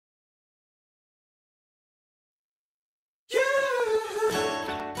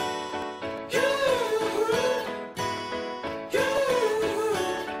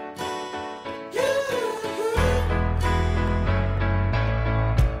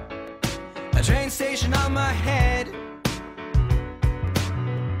A train station on my head,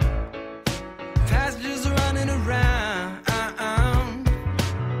 passengers are running around.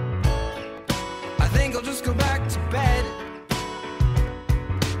 I think I'll just go back to bed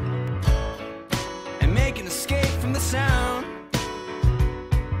and make an escape from the sound.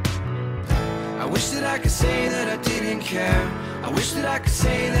 I wish that I could say that I didn't care. I wish that I could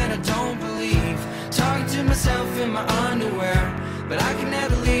say that I don't believe. Talking to myself in my underwear, but I can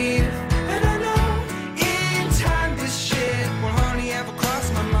never leave. And I know in time this shit will hardly ever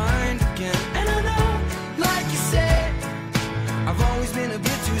cross my mind again. And I know, like you said, I've always been a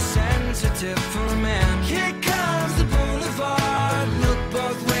bit too sensitive for a man. Here comes the boulevard. Look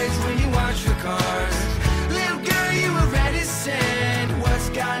both ways when you watch the cars. Little girl, you were reticent. What's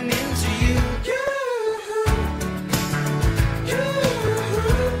gotten into you?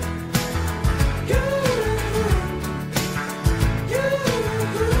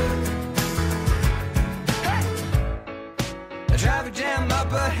 Traffic jam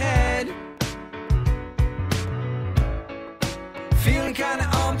up ahead, feeling kinda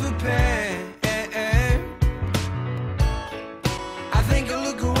unprepared. I think I'll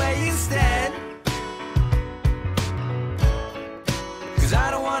look away instead, 'cause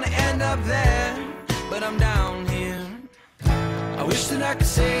I don't wanna end up there, but I'm down here. I wish that I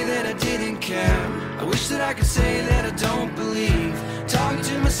could say that I didn't care. I wish that I could say that I don't believe. Talking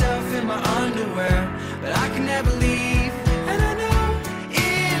to myself in my underwear, but I can never leave. And I know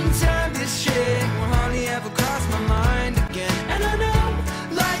in time this shit will hardly ever cross my mind again. And I know,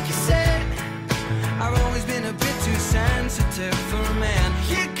 like you said, I've always been a bit too sensitive for a man.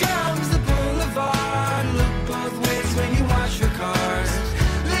 Here comes the boulevard. Look both ways when you watch your cars.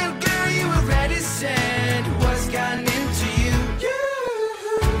 Little girl, you were reticent. What's gotten into you?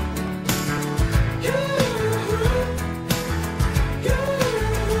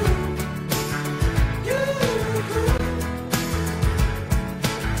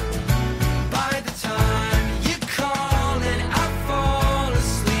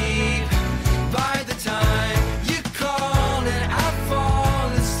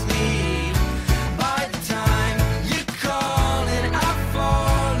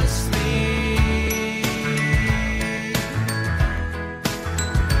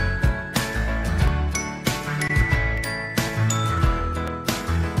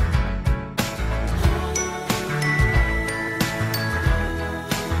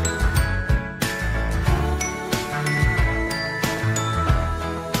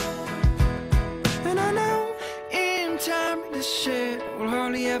 This shit will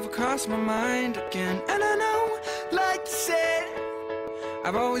hardly ever cross my mind again. And I know, like you said,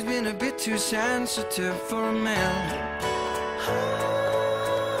 I've always been a bit too sensitive for a man.